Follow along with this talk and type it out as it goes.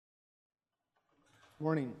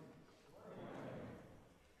Morning.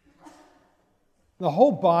 The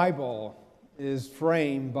whole Bible is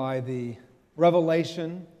framed by the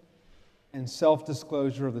revelation and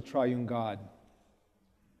self-disclosure of the triune God.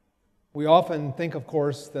 We often think, of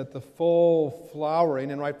course, that the full flowering,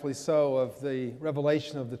 and rightfully so, of the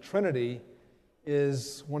revelation of the Trinity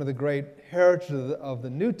is one of the great heritages of the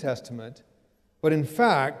New Testament. But in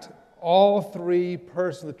fact, all three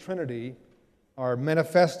persons of the Trinity are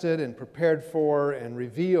manifested and prepared for and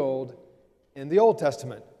revealed in the Old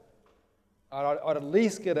Testament. I ought at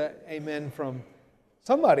least get an amen from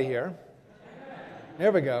somebody here.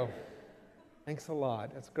 There we go. Thanks a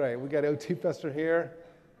lot. That's great. We got OT Pastor here.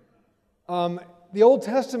 The Old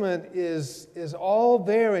Testament is all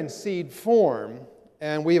there in seed form,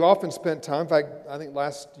 and we've often spent time, in fact, I think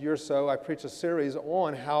last year or so, I preached a series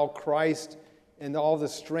on how Christ and all the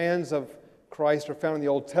strands of Christ are found in the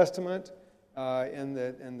Old Testament, in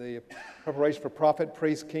the preparation for prophet,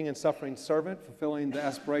 priest, king, and suffering servant, fulfilling the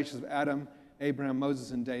aspirations of Adam, Abraham,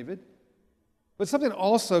 Moses, and David. But something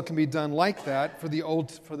also can be done like that for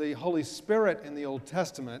the Holy Spirit in the Old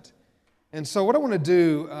Testament. And so what I want to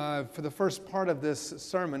do for the first part of this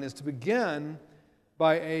sermon is to begin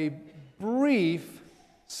by a brief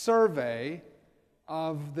survey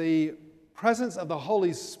of the presence of the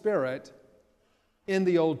Holy Spirit in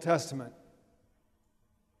the Old Testament.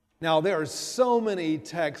 Now, there are so many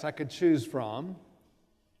texts I could choose from,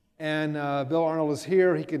 and Bill Arnold is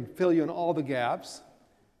here. He can fill you in all the gaps.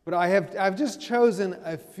 But I've just chosen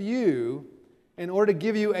a few in order to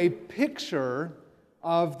give you a picture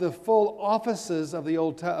of the full offices of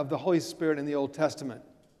the Holy Spirit in the Old Testament.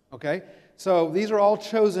 Okay? So these are all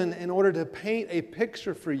chosen in order to paint a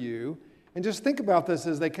picture for you. And just think about this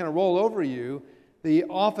as they kind of roll over you, the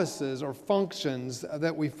offices or functions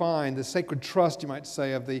that we find, the sacred trust, you might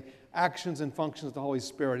say, of the actions and functions of the Holy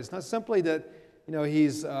Spirit. It's not simply that,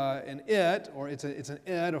 he's an it, or it's an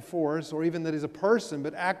it, a force, or even that he's a person,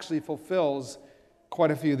 but actually fulfills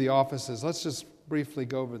quite a few of the offices. Let's just briefly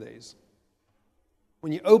go over these.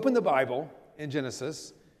 When you open the Bible in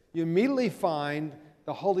Genesis, you immediately find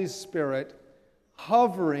the Holy Spirit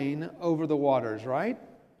hovering over the waters, right?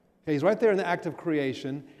 Okay, he's right there in the act of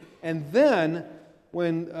creation. And then,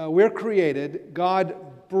 when we're created, God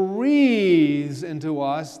breathes into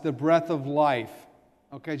us the breath of life.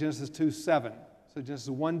 Okay, Genesis 2:7. So Genesis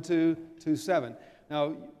 1:2, 2:7.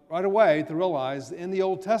 Now, right away, to realize, in the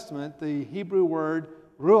Old Testament, the Hebrew word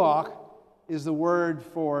ruach is the word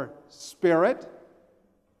for spirit.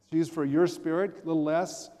 It's used for your spirit, a little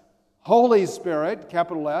less. Holy Spirit,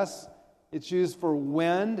 capital S. It's used for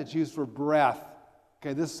wind. It's used for breath.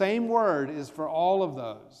 Okay, this same word is for all of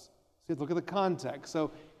those. See, look at the context. So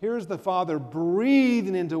here's the Father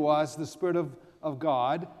breathing into us the Spirit of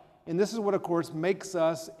God. And this is what, of course, makes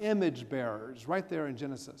us image bearers, right there in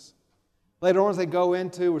Genesis. Later on, as they go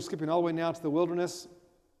into, we're skipping all the way now to the wilderness,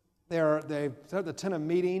 they start the tent of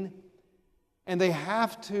meeting, and they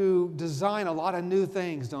have to design a lot of new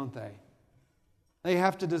things, don't they? They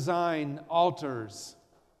have to design altars.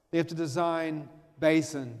 They have to design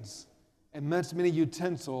basins and many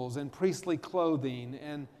utensils and priestly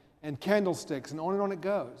clothing and candlesticks, and on it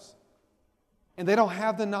goes. And they don't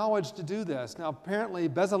have the knowledge to do this. Now, apparently,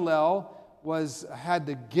 Bezalel had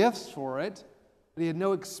the gifts for it, but he had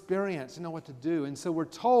no experience to know what to do. And so we're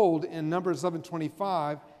told in Exodus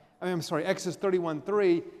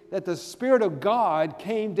 31:3, that the Spirit of God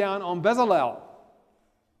came down on Bezalel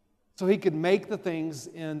so he could make the things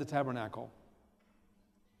in the tabernacle.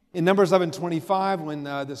 In Numbers 11:25, when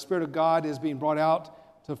the Spirit of God is being brought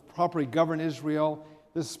out to properly govern Israel,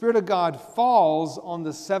 the Spirit of God falls on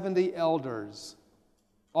the 70 elders.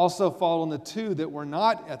 Also fall on the two that were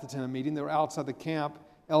not at the tent of meeting, they were outside the camp,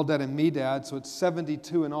 Eldad and Medad, so it's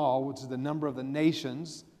 72 in all, which is the number of the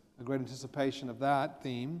nations, a great anticipation of that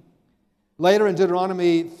theme. Later in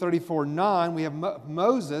Deuteronomy 34:9, we have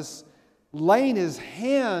Moses laying his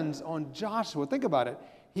hands on Joshua. Think about it.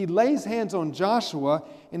 He lays hands on Joshua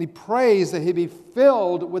and he prays that he be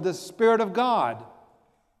filled with the Spirit of God,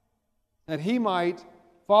 that he might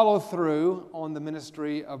follow through on the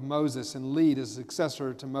ministry of Moses and lead as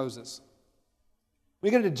successor to Moses.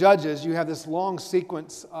 When you get into Judges, you have this long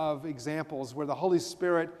sequence of examples where the Holy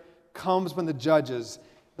Spirit comes from the judges.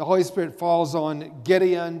 The Holy Spirit falls on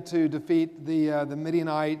Gideon to defeat the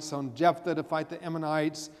Midianites, on Jephthah to fight the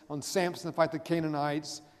Ammonites, on Samson to fight the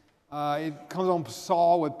Canaanites. It comes on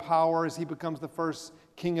Saul with power as he becomes the first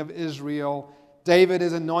king of Israel. David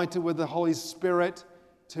is anointed with the Holy Spirit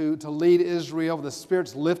to lead Israel. The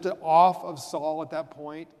Spirit's lifted off of Saul at that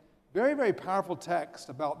point. Very, very powerful text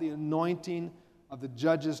about the anointing of the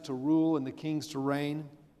judges to rule and the kings to reign.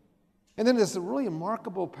 And then there's a really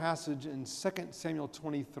remarkable passage in 2 Samuel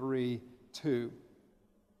 23:2,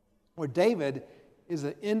 where David is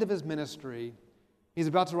at the end of his ministry. He's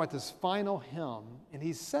about to write this final hymn, and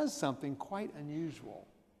he says something quite unusual.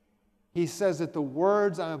 He says that the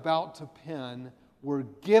words I'm about to pen were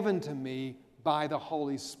given to me by the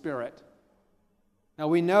Holy Spirit. Now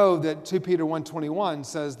we know that 2 Peter 1:21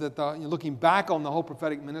 says that looking back on the whole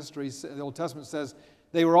prophetic ministry, the Old Testament says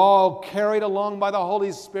they were all carried along by the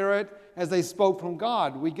Holy Spirit as they spoke from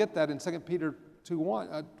God. We get that in 2 Peter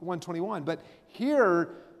 1:21. But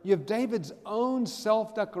here you have David's own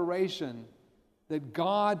self-declaration that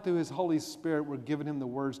God, through his Holy Spirit, were giving him the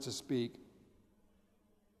words to speak.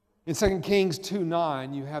 In 2 Kings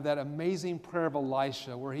 2:9, you have that amazing prayer of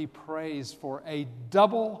Elisha where he prays for a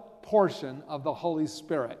double portion of the Holy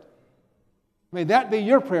Spirit. May that be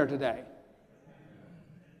your prayer today.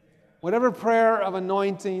 Whatever prayer of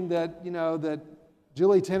anointing that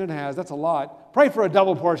Julie Tennant has, that's a lot. Pray for a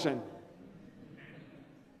double portion.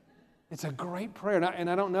 It's a great prayer, and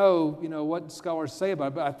I don't know, what scholars say about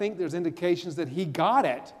it, but I think there's indications that he got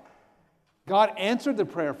it. God answered the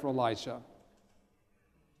prayer for Elisha.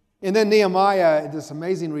 And then Nehemiah, this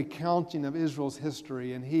amazing recounting of Israel's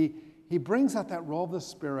history, and he brings out that role of the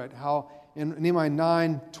Spirit, how in Nehemiah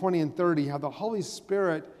 9:20 and 30, how the Holy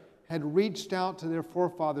Spirit had reached out to their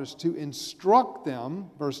forefathers to instruct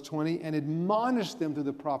them, verse 20, and admonish them through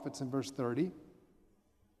the prophets in verse 30.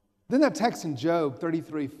 Then that text in Job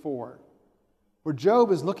 33:4, where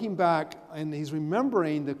Job is looking back and he's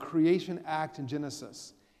remembering the creation act in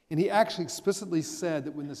Genesis. And he actually explicitly said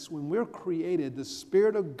that when we're created, the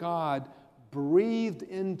Spirit of God breathed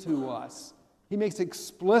into us. He makes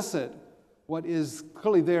explicit what is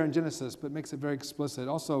clearly there in Genesis, but makes it very explicit.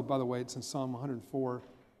 Also, by the way, it's in Psalm 104,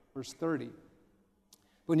 verse 30.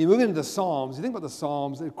 When you move into the Psalms, you think about the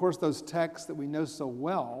Psalms, of course, those texts that we know so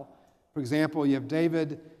well. For example, you have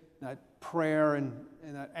David, that prayer and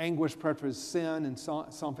that anguish prayer for his sin in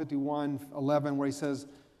Psalm 51:11, where he says,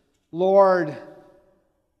 Lord,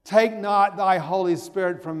 take not thy Holy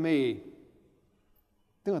Spirit from me.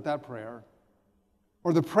 Think about that prayer.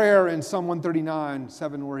 Or the prayer in Psalm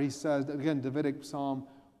 139:7, where he says, again, Davidic psalm,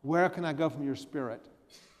 where can I go from your Spirit?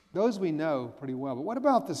 Those we know pretty well. But what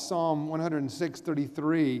about the Psalm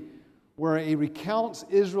 106:33, where he recounts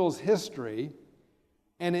Israel's history,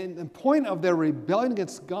 and in the point of their rebellion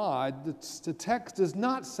against God, the text does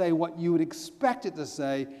not say what you would expect it to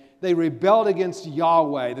say. They rebelled against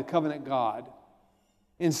Yahweh, the covenant God.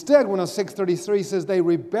 Instead, 106:33 says they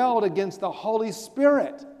rebelled against the Holy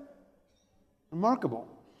Spirit. Remarkable.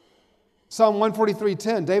 Psalm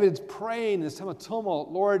 143:10, David is praying in this time of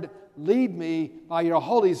tumult, Lord, lead me by your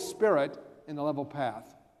Holy Spirit in the level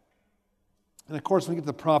path. And of course, when we get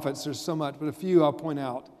to the prophets, there's so much, but a few I'll point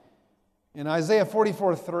out. In Isaiah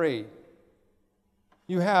 44:3,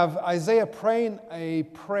 you have Isaiah praying a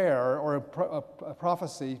prayer or a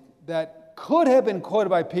prophecy that could have been quoted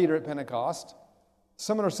by Peter at Pentecost.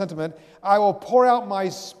 Similar sentiment, I will pour out my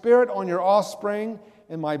Spirit on your offspring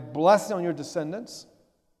and my blessing on your descendants.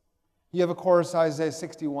 You have, of course, Isaiah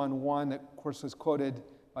 61:1 that, of course, was quoted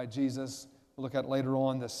by Jesus. We'll look at later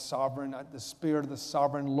on, the Spirit of the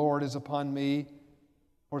sovereign Lord is upon me,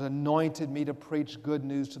 or has anointed me to preach good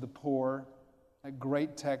news to the poor. That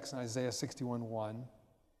great text in Isaiah 61:1.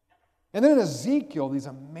 And then in Ezekiel, these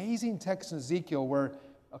amazing texts in Ezekiel where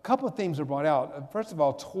a couple of themes are brought out. First of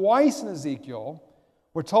all, twice in Ezekiel,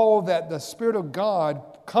 we're told that the Spirit of God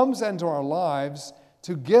comes into our lives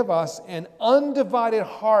to give us an undivided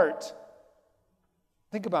heart.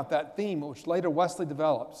 Think about that theme, which later Wesley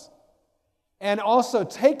develops. And also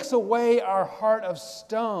takes away our heart of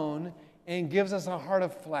stone and gives us a heart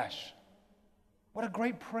of flesh. What a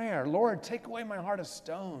great prayer. Lord, take away my heart of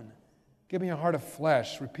stone. Give me a heart of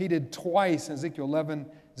flesh. Repeated twice in Ezekiel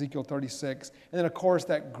 11, Ezekiel 36. And then, of course,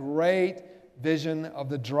 that great vision of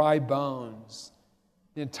the dry bones.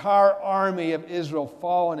 The entire army of Israel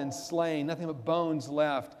fallen and slain, nothing but bones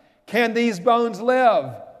left. Can these bones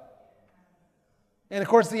live? And of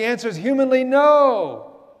course the answer is humanly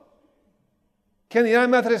no. Can the United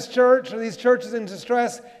Methodist Church or these churches in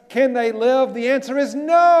distress, can they live? The answer is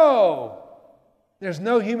no. There's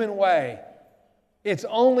no human way. It's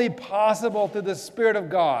only possible through the Spirit of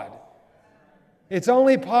God. It's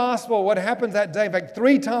only possible what happens that day. In fact,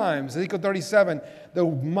 3 times, Ezekiel 37, the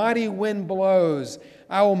mighty wind blows.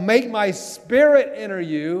 I will make my Spirit enter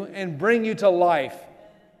you and bring you to life.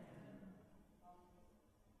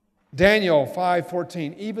 Daniel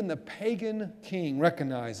 5:14, even the pagan king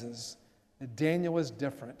recognizes that Daniel is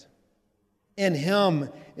different. In him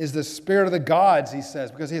is the Spirit of the gods, he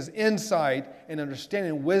says, because he has insight and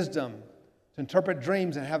understanding and wisdom. to interpret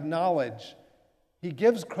dreams and have knowledge. He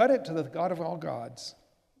gives credit to the God of all gods.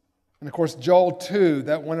 And of course, Joel 2,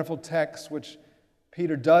 that wonderful text which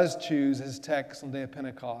Peter does choose his text on the day of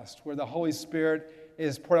Pentecost, where the Holy Spirit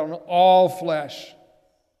is poured out on all flesh,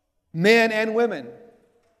 men and women.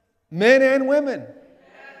 Men and women.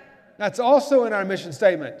 That's also in our mission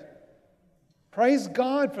statement. Praise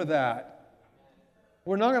God for that.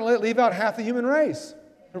 We're not going to leave out half the human race.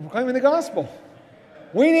 We're proclaiming the gospel.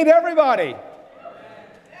 We need everybody.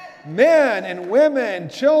 Men and women,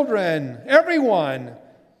 children, everyone.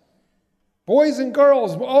 Boys and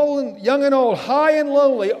girls, old, young and old, high and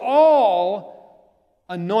lowly, all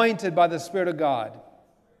anointed by the Spirit of God.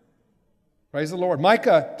 Praise the Lord.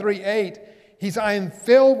 Micah 3:8, I am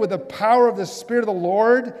filled with the power of the Spirit of the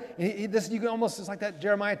Lord. This you can almost, it's like that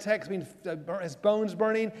Jeremiah text, his bones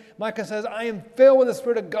burning. Micah says, I am filled with the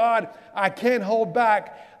Spirit of God. I can't hold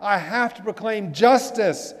back. I have to proclaim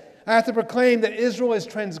justice. I have to proclaim that Israel is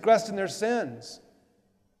transgressed in their sins.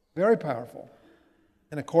 Very powerful.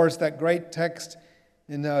 And of course, that great text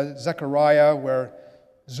in Zechariah where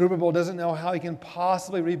Zerubbabel doesn't know how he can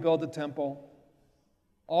possibly rebuild the temple.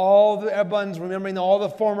 Everyone's remembering all the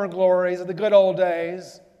former glories of the good old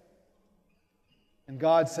days. And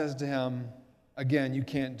God says to him, again, you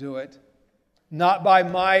can't do it. Not by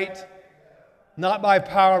might, not by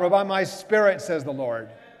power, but by my Spirit, says the Lord.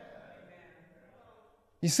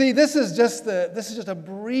 You see, this is just a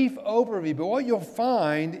brief overview, but what you'll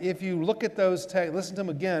find if you look at those texts, listen to them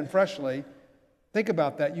again freshly, think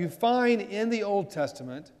about that. You find in the Old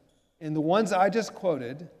Testament, in the ones I just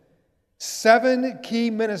quoted, 7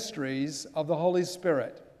 key ministries of the Holy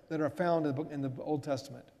Spirit that are found in the Old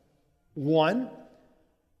Testament. 1,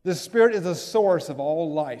 the Spirit is the source of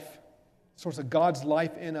all life, source of God's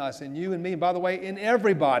life in us, in you and me, and by the way, in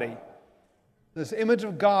everybody. This image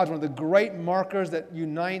of God is one of the great markers that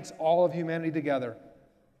unites all of humanity together.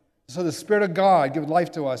 So the Spirit of God gives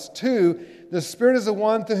life to us. 2, the Spirit is the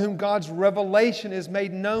one through whom God's revelation is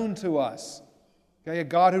made known to us. Okay, a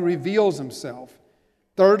God who reveals Himself.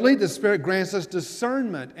 Thirdly, the Spirit grants us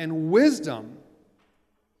discernment and wisdom.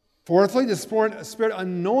 Fourthly, the Spirit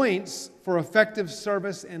anoints for effective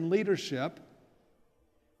service and leadership.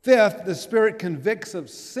 Fifth, the Spirit convicts of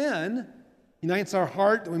sin, unites our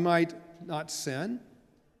heart that we might not sin.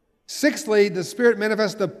 Sixthly, the Spirit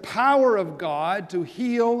manifests the power of God to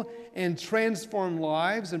heal and transform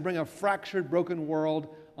lives and bring a fractured, broken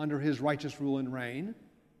world under His righteous rule and reign.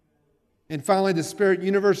 And finally, the Spirit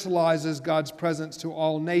universalizes God's presence to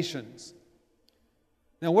all nations.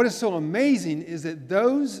 Now, what is so amazing is that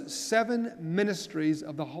those 7 ministries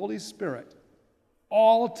of the Holy Spirit,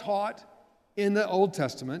 all taught in the Old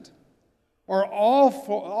Testament, are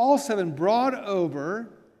all 7 brought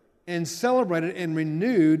over and celebrated and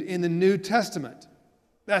renewed in the New Testament.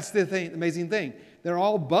 That's the amazing thing. They're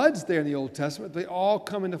all buds there in the Old Testament. They all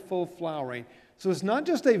come into full flowering. So it's not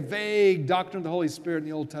just a vague doctrine of the Holy Spirit in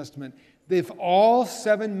the Old Testament. If all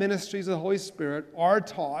 7 ministries of the Holy Spirit are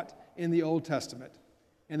taught in the Old Testament,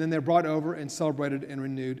 and then they're brought over and celebrated and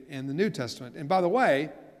renewed in the New Testament. And by the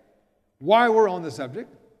way, while we're on the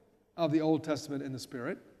subject of the Old Testament and the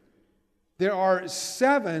Spirit, there are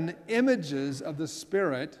 7 images of the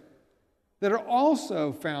Spirit that are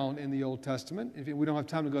also found in the Old Testament. We don't have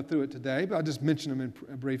time to go through it today, but I'll just mention them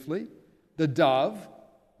briefly. The dove,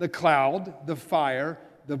 the cloud, the fire,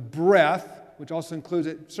 the breath, which also includes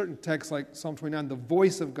certain texts like Psalm 29, the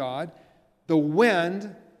voice of God, the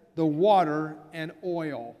wind, the water, and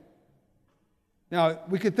oil. Now,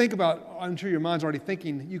 we could think about, I'm sure your mind's already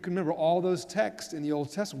thinking, you can remember all those texts in the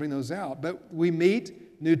Old Testament, bring those out. But we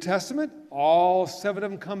meet New Testament, all 7 of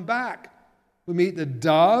them come back. We meet the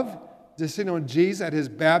dove, the signal of Jesus at His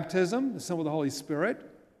baptism, the symbol of the Holy Spirit.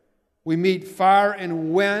 We meet fire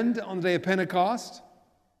and wind on the day of Pentecost.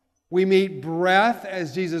 We meet breath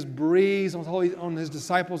as Jesus breathes on His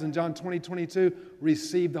disciples in John 20:22.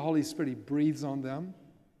 Receive the Holy Spirit. He breathes on them.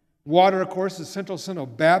 Water, of course, is the central symbol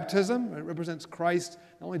of baptism. It represents Christ's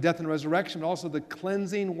not only death and resurrection, but also the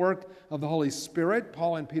cleansing work of the Holy Spirit.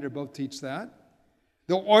 Paul and Peter both teach that.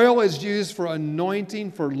 The oil is used for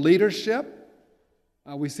anointing for leadership.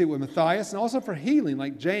 We see it with Matthias, and also for healing,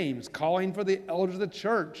 like James, calling for the elders of the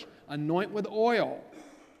church, anoint with oil.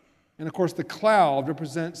 And of course, the cloud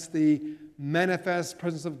represents the manifest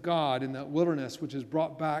presence of God in the wilderness, which is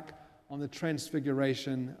brought back on the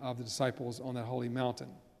transfiguration of the disciples on that holy mountain.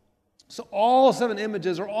 So all 7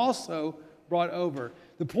 images are also brought over.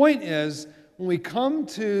 The point is, when we come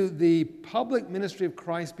to the public ministry of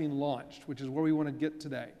Christ being launched, which is where we want to get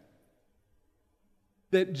today,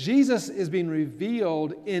 that Jesus is being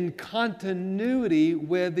revealed in continuity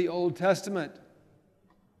with the Old Testament.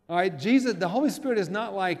 All right, Jesus, the Holy Spirit is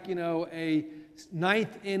not like, a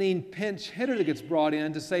ninth inning pinch hitter that gets brought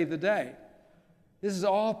in to save the day. This is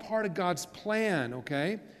all part of God's plan,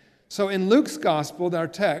 okay? So in Luke's gospel, our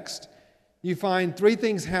text, you find three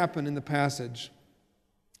things happen in the passage.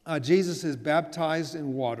 Jesus is baptized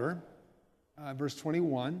in water, verse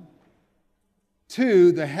 21.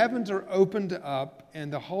 2, the heavens are opened up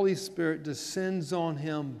and the Holy Spirit descends on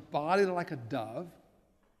him bodily like a dove.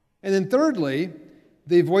 And then thirdly,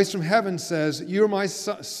 the voice from heaven says, "You are my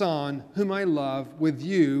son, whom I love. With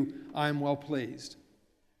you I am well pleased."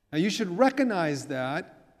 Now you should recognize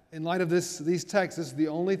that in light of these texts. This is the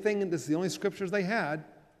only scriptures they had.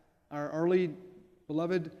 Our early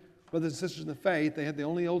beloved brothers and sisters in the faith, they had the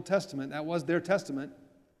only Old Testament. That was their testament.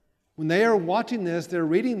 When they are watching this, they're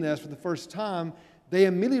reading this for the first time, they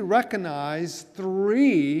immediately recognize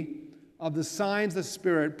three of the signs of the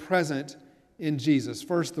Spirit present in Jesus.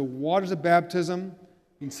 First, the waters of baptism,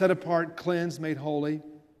 being set apart, cleansed, made holy.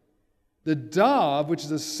 The dove, which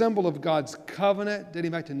is a symbol of God's covenant,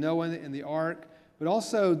 dating back to Noah and the ark. But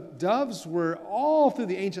also, doves were all through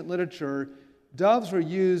the ancient literature, doves were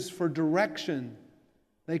used for direction.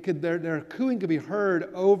 Their cooing could be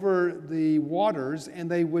heard over the waters, and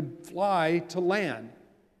they would fly to land.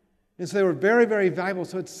 And so they were very, very valuable.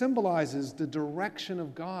 So it symbolizes the direction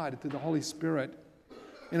of God through the Holy Spirit.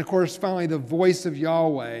 And of course, finally, the voice of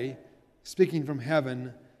Yahweh speaking from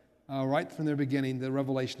heaven, right from their beginning, the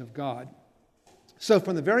revelation of God. So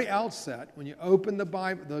from the very outset, when you open the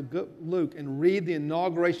Bible, Luke, and read the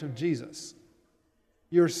inauguration of Jesus,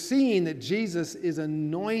 you're seeing that Jesus is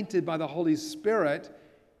anointed by the Holy Spirit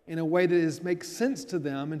in a way that makes sense to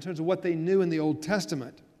them in terms of what they knew in the Old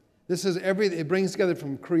Testament. This is everything. It brings together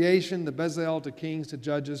from creation, the Bezalel, to kings, to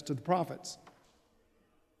judges, to the prophets.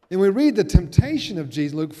 And we read the temptation of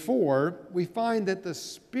Jesus, Luke 4, we find that the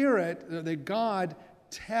Spirit, that God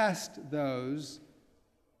tests those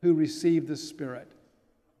who receive the Spirit.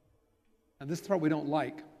 And this is the part we don't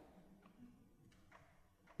like.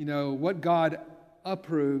 What God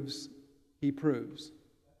approves, He proves.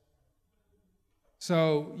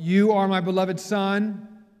 So, you are my beloved Son,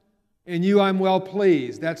 and you I'm well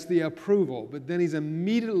pleased. That's the approval. But then He's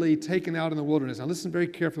immediately taken out in the wilderness. Now listen very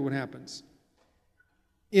carefully what happens.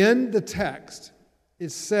 In the text,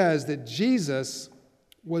 it says that Jesus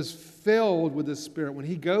was filled with the Spirit. When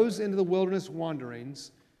He goes into the wilderness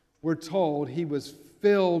wanderings, we're told He was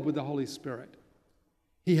filled with the Holy Spirit.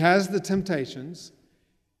 He has the temptations.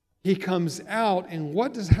 He comes out, and how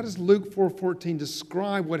does Luke 4:14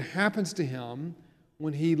 describe what happens to Him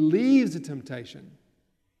when He leaves the temptation?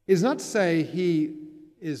 It does not say He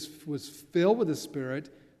was filled with the Spirit,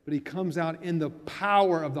 but He comes out in the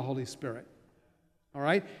power of the Holy Spirit. All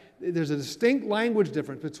right? There's a distinct language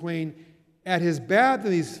difference between at His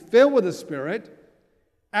baptism, He's filled with the Spirit.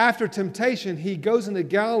 After temptation, He goes into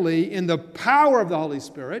Galilee in the power of the Holy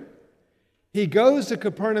Spirit. He goes to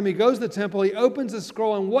Capernaum, He goes to the temple, He opens the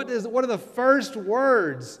scroll, and what are the first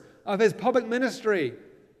words of His public ministry?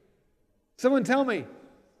 Someone tell me.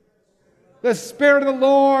 The Spirit of the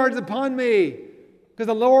Lord is upon me, because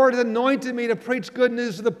the Lord has anointed me to preach good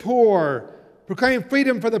news to the poor, proclaim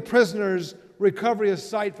freedom for the prisoners, recovery of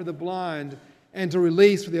sight for the blind, and to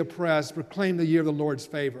release for the oppressed, proclaim the year of the Lord's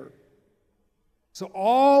favor. So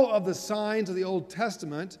all of the signs of the Old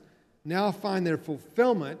Testament now find their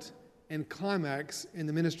fulfillment and climax in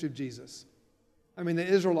the ministry of Jesus. I mean, the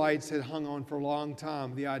Israelites had hung on for a long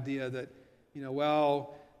time, the idea that,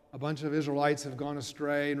 a bunch of Israelites have gone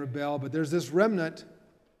astray and rebelled, but there's this remnant,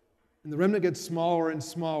 and the remnant gets smaller and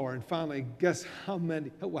smaller, and finally, guess how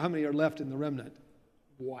many are left in the remnant?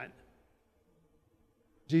 One.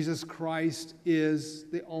 Jesus Christ is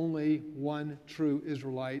the only one true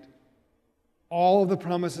Israelite. All of the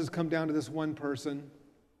promises come down to this one person.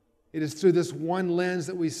 It is through this one lens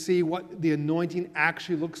that we see what the anointing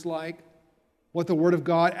actually looks like, what the Word of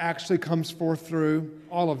God actually comes forth through,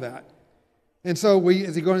 all of that. And so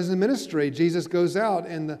as He goes into ministry, Jesus goes out,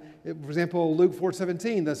 and for example, Luke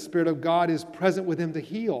 4:17, the Spirit of God is present with Him to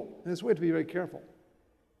heal. And that's why we have to be very careful.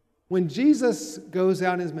 When Jesus goes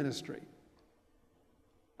out in His ministry,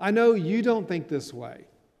 I know you don't think this way.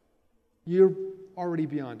 You're already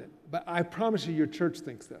beyond it. But I promise you, your church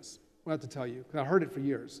thinks this. I have to tell you, because I heard it for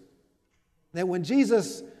years. That when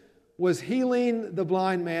Jesus was healing the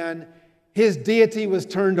blind man, His deity was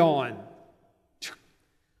turned on.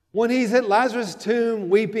 When He's at Lazarus' tomb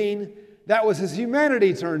weeping, that was His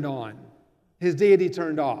humanity turned on. His deity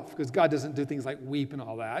turned off, because God doesn't do things like weep and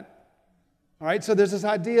all that. All right, so there's this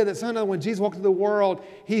idea that somehow when Jesus walked into the world,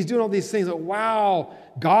 He's doing all these things. Like, wow,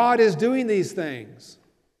 God is doing these things.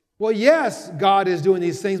 Well, yes, God is doing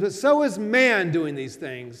these things, but so is man doing these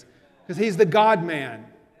things, because he's the God-man,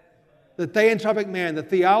 the theanthropic man. The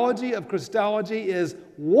theology of Christology is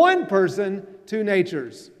one person, two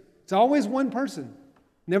natures. It's always one person.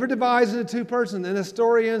 Never divides into two persons. And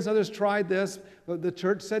historians, others tried this, but the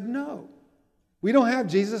church said no. We don't have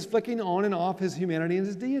Jesus flicking on and off his humanity and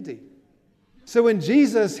his deity. So when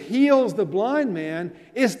Jesus heals the blind man,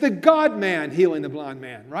 it's the God-man healing the blind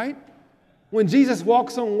man, right? When Jesus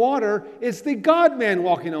walks on water, it's the God-man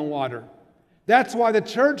walking on water. That's why the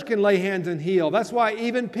church can lay hands and heal. That's why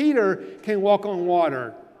even Peter can walk on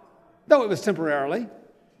water, though it was temporarily.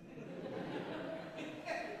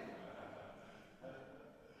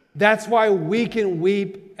 That's why we can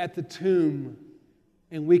weep at the tomb,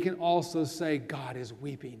 and we can also say God is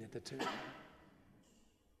weeping at the tomb.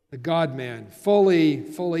 The God-man,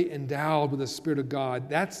 fully endowed with the Spirit of God.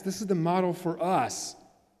 This is the model for us.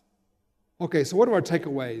 Okay, so what are our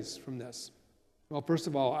takeaways from this? Well, first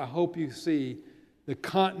of all, I hope you see the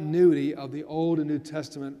continuity of the Old and New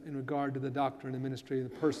Testament in regard to the doctrine and ministry and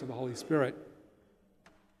the person of the Holy Spirit.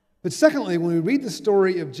 But secondly, when we read the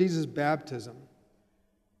story of Jesus' baptism,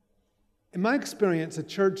 in my experience, the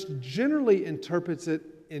church generally interprets it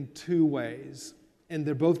in two ways, and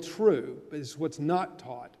they're both true, but it's what's not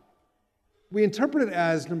taught. We interpret it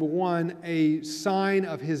as, number one, a sign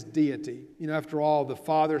of his deity. After all, the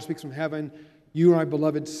Father speaks from heaven, "You are my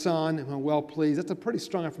beloved Son, and I'm well pleased." That's a pretty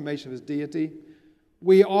strong affirmation of his deity.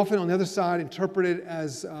 We often, on the other side, interpret it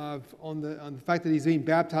as on the fact that he's being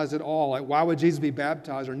baptized at all. Like, why would Jesus be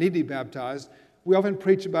baptized or need to be baptized? We often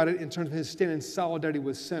preach about it in terms of his stand in solidarity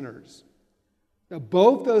with sinners. Now,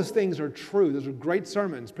 both those things are true. Those are great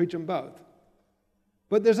sermons. Preach them both.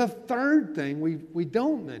 But there's a third thing we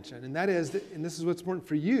don't mention, and that is, and this is what's important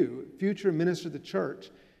for you, future minister of the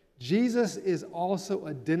church, Jesus is also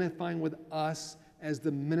identifying with us as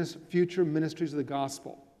the future ministries of the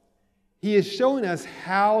gospel. He is showing us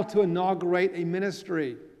how to inaugurate a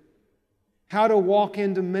ministry, how to walk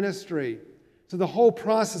into ministry. So the whole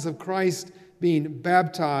process of Christ being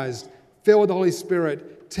baptized, filled with the Holy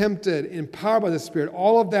Spirit, tempted, empowered by the Spirit,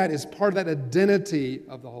 all of that is part of that identity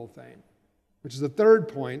of the whole thing, which is the third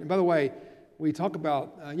point. And by the way, we talk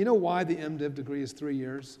about, you know why the MDiv degree is 3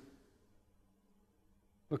 years?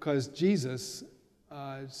 Because Jesus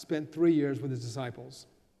spent 3 years with his disciples.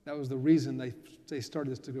 That was the reason they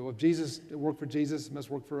started this degree. Well, if it worked for Jesus, it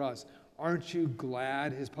must work for us. Aren't you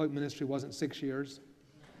glad his public ministry wasn't 6 years?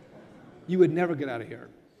 You would never get out of here.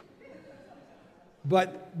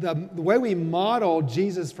 But the way we model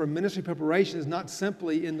Jesus for ministry preparation is not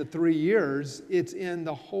simply in the 3 years, it's in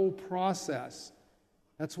the whole process.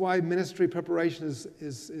 That's why ministry preparation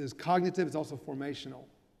is cognitive, it's also formational.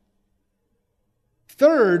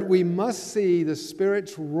 Third, we must see the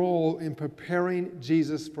Spirit's role in preparing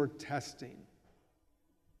Jesus for testing.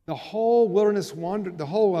 The whole wilderness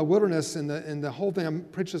and the whole thing, I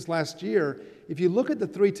preached this last year, if you look at the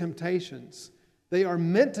three temptations, they are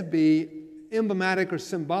meant to be emblematic or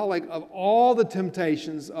symbolic of all the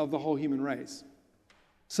temptations of the whole human race.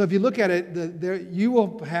 So if you look at it, you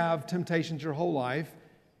will have temptations your whole life.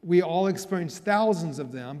 We all experience thousands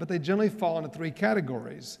of them, but they generally fall into three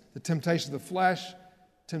categories: the temptations of the flesh,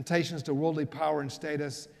 temptations to worldly power and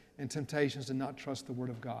status, and temptations to not trust the Word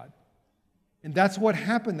of God. And that's what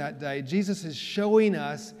happened that day. Jesus is showing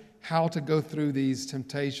us how to go through these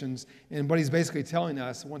temptations. And what he's basically telling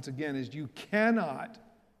us, once again, is you cannot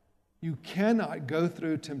go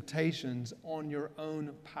through temptations on your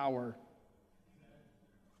own power.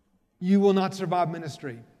 You will not survive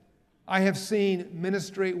ministry. I have seen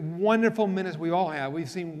wonderful ministry, we all have. We've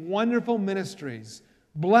seen wonderful ministries,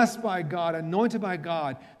 blessed by God, anointed by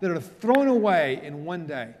God, that are thrown away in one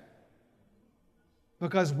day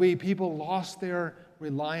because people lost their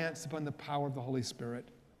reliance upon the power of the Holy Spirit.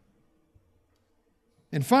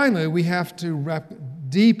 And finally, we have to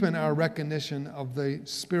deepen our recognition of the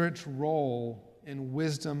Spirit's role in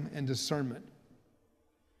wisdom and discernment.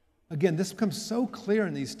 Again, this becomes so clear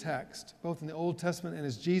in these texts, both in the Old Testament and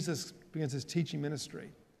as Jesus begins his teaching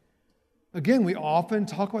ministry. Again, we often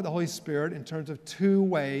talk about the Holy Spirit in terms of two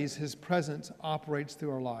ways his presence operates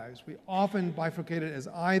through our lives. We often bifurcate it as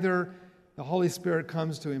either the Holy Spirit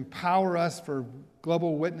comes to empower us for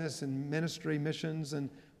global witness and ministry, missions, and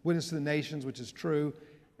witness to the nations, which is true.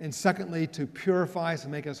 And secondly, to purify us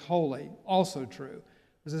and make us holy, also true.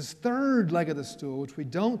 There's this third leg of the stool, which we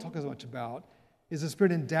don't talk as much about, is the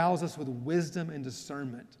Spirit endows us with wisdom and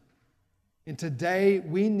discernment. And today,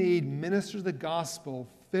 we need ministers of the gospel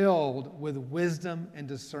filled with wisdom and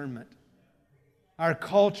discernment. Our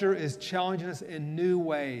culture is challenging us in new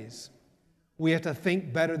ways. We have to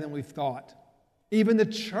think better than we've thought. Even the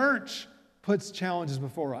church puts challenges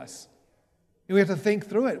before us. And we have to think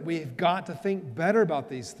through it. We've got to think better about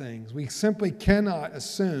these things. We simply cannot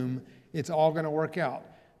assume it's all going to work out.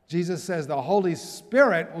 Jesus says the Holy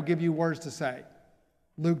Spirit will give you words to say.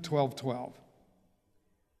 Luke 12:12.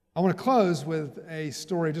 I want to close with a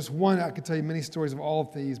story, just one. I could tell you many stories of all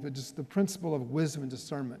of these, but just the principle of wisdom and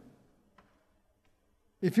discernment.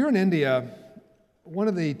 If you're in India, one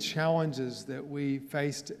of the challenges that we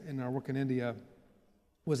faced in our work in India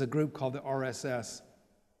was a group called the RSS.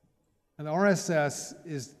 And the RSS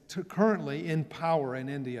is currently in power in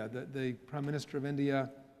India. The Prime Minister of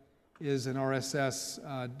India is an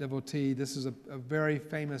RSS devotee. This is a very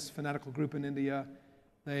famous fanatical group in India.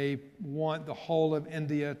 They want the whole of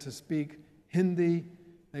India to speak Hindi.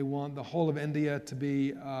 They want the whole of India to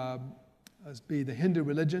be the Hindu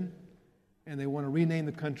religion. And they want to rename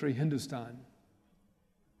the country Hindustan.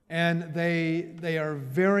 And they are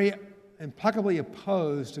very implacably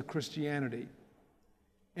opposed to Christianity.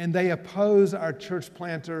 And they oppose our church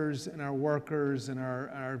planters and our workers and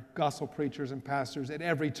our gospel preachers and pastors at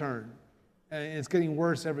every turn. And it's getting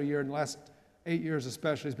worse every year. In the last 8 years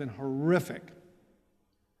especially, it's been horrific.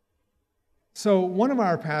 So one of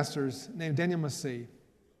our pastors, named Daniel Masih,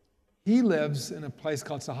 he lives in a place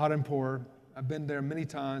called Saharanpur. I've been there many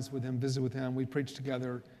times with him, visited with him. We preach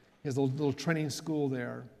together. He has a little training school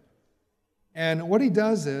there. And what he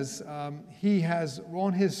does is he has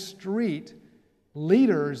on his street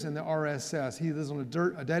leaders in the RSS. He lives on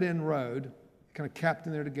a dead-end road, kind of capped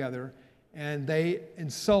in there together, and they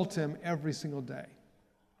insult him every single day.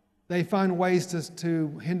 They find ways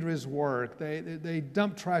to hinder his work. They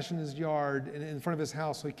dump trash in his yard and in front of his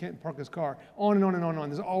house so he can't park his car. On and on and on and on.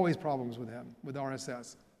 There's always problems with him, with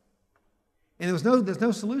RSS. And there's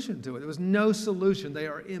no solution to it. There was no solution. They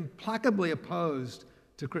are implacably opposed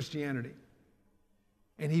to Christianity.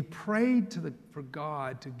 And he prayed for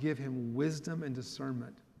God to give him wisdom and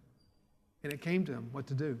discernment. And it came to him what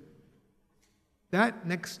to do. That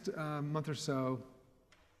next month or so,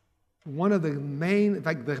 the main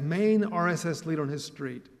RSS leader on his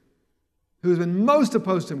street, who's been most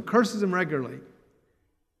opposed to him, curses him regularly.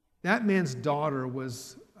 That man's daughter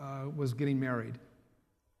was getting married.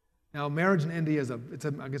 Now, marriage in India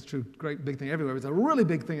I guess true, great big thing everywhere. It's a really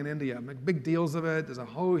big thing in India. Make big deals of it. There's a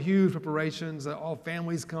whole huge preparations. All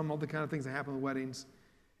families come, all the kind of things that happen at weddings.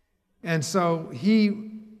 And so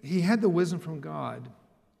he had the wisdom from God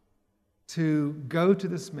to go to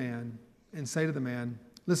this man and say to the man,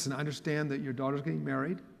 listen, I understand that your daughter's getting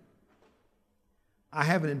married. I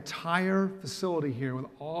have an entire facility here with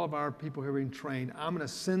all of our people here being trained. I'm going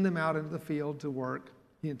to send them out into the field to work.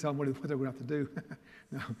 He didn't tell them what they're going to have to do.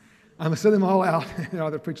 No. I'm going to send them all out.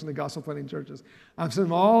 They're preaching the gospel planting churches. I'm sending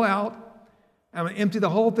them all out. I'm going to empty the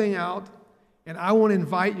whole thing out. And I want to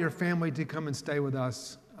invite your family to come and stay with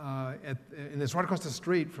us. And it's right across the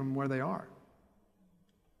street from where they are.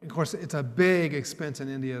 And of course, it's a big expense in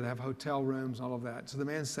India to have hotel rooms and all of that. So the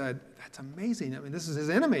man said, that's amazing. I mean, this is his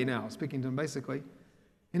enemy now, speaking to him basically.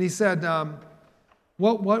 And he said,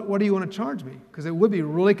 what do you want to charge me? Because it would be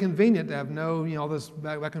really convenient to have all this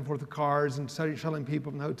back and forth of cars and shuttling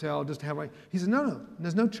people from the hotel. Just to have He said, no,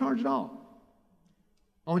 there's no charge at all.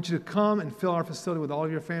 I want you to come and fill our facility with all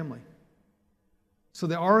of your family. So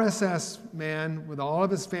the RSS man, with all of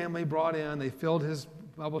his family brought in, they filled his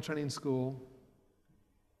Bible training school.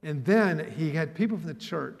 And then he had people from the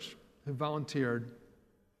church who volunteered,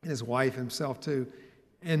 and his wife himself too.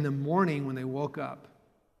 In the morning when they woke up,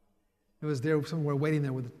 it was there somewhere waiting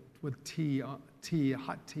there with hot tea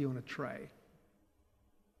on a tray.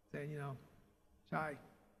 Saying, chai.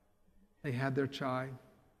 They had their chai.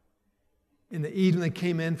 In the evening, they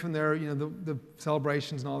came in from their, the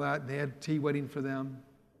celebrations and all that. They had tea waiting for them.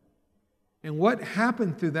 And what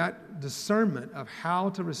happened through that discernment of how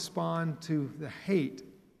to respond to the hate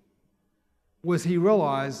was he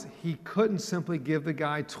realized he couldn't simply give the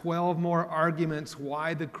guy 12 more arguments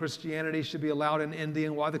why the Christianity should be allowed in India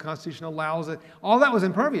and why the Constitution allows it. All that was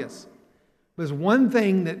impervious. There's one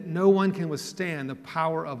thing that no one can withstand, the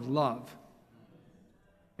power of love.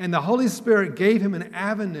 And the Holy Spirit gave him an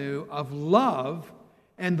avenue of love,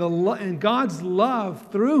 and God's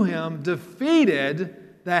love through him defeated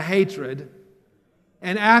the hatred.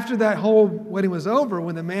 And after that whole wedding was over,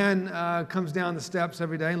 when the man comes down the steps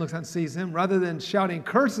every day and looks out and sees him, rather than shouting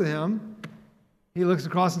curse at him, he looks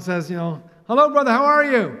across and says, hello, brother, how are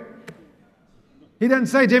you? He doesn't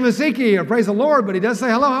say Jai Masih or praise the Lord, but he does say,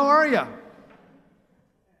 hello, how are you?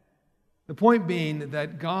 The point being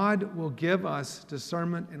that God will give us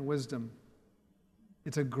discernment and wisdom.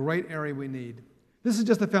 It's a great area we need. This is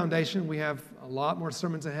just the foundation. We have a lot more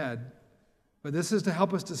sermons ahead. But this is to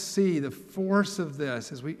help us to see the force of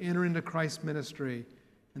this as we enter into Christ's ministry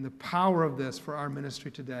and the power of this for our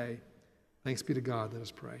ministry today. Thanks be to God. Let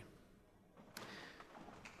us pray.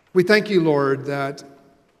 We thank you, Lord, that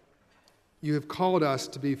you have called us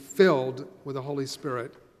to be filled with the Holy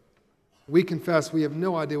Spirit. We confess we have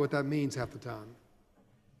no idea what that means half the time.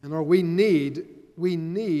 And Lord, we need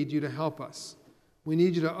you to help us. We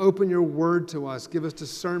need you to open your word to us. Give us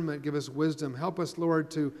discernment. Give us wisdom. Help us,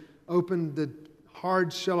 Lord, to open the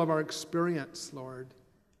hard shell of our experience, Lord,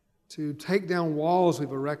 to take down walls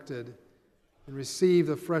we've erected and receive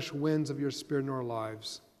the fresh winds of your Spirit in our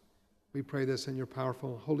lives. We pray this in your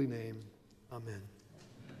powerful, holy name. Amen.